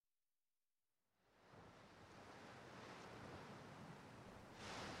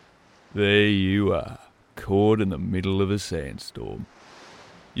There you are, caught in the middle of a sandstorm.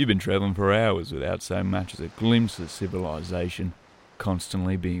 You've been travelling for hours without so much as a glimpse of civilization,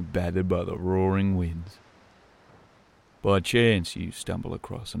 constantly being battered by the roaring winds. By chance, you stumble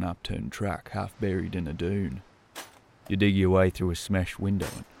across an upturned truck half buried in a dune. You dig your way through a smashed window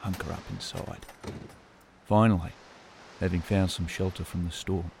and hunker up inside. Finally, having found some shelter from the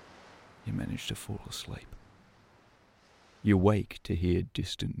storm, you manage to fall asleep. You wake to hear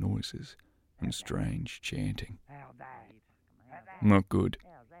distant noises and strange chanting. Not good.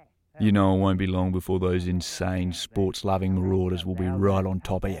 You know it won't be long before those insane, sports-loving marauders will be right on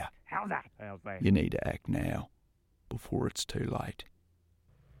top of you. You need to act now, before it's too late.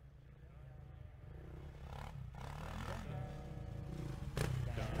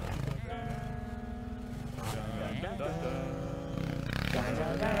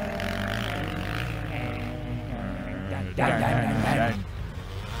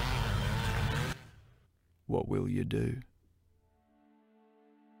 What will you do?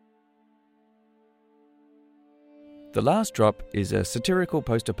 The Last Drop is a satirical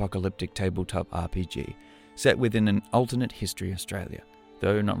post-apocalyptic tabletop RPG set within an alternate history Australia,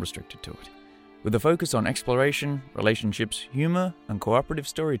 though not restricted to it, with a focus on exploration, relationships, humour, and cooperative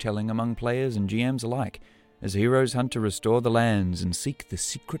storytelling among players and GMs alike, as heroes hunt to restore the lands and seek the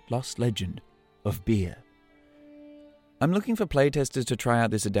secret lost legend of beer. I'm looking for playtesters to try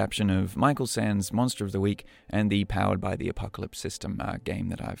out this adaptation of Michael Sand's Monster of the Week and the Powered by the Apocalypse system game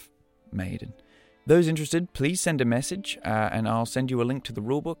that I've made. And those interested, please send a message and I'll send you a link to the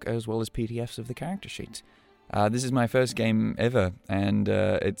rulebook as well as PDFs of the character sheets. This is my first game ever and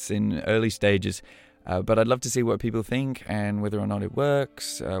it's in early stages, but I'd love to see what people think and whether or not it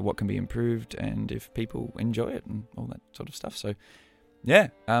works, what can be improved, and if people enjoy it and all that sort of stuff. So yeah,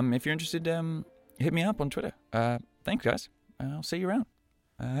 if you're interested, hit me up on Twitter. Thanks, guys. I'll see you around.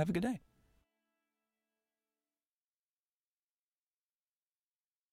 Have a good day.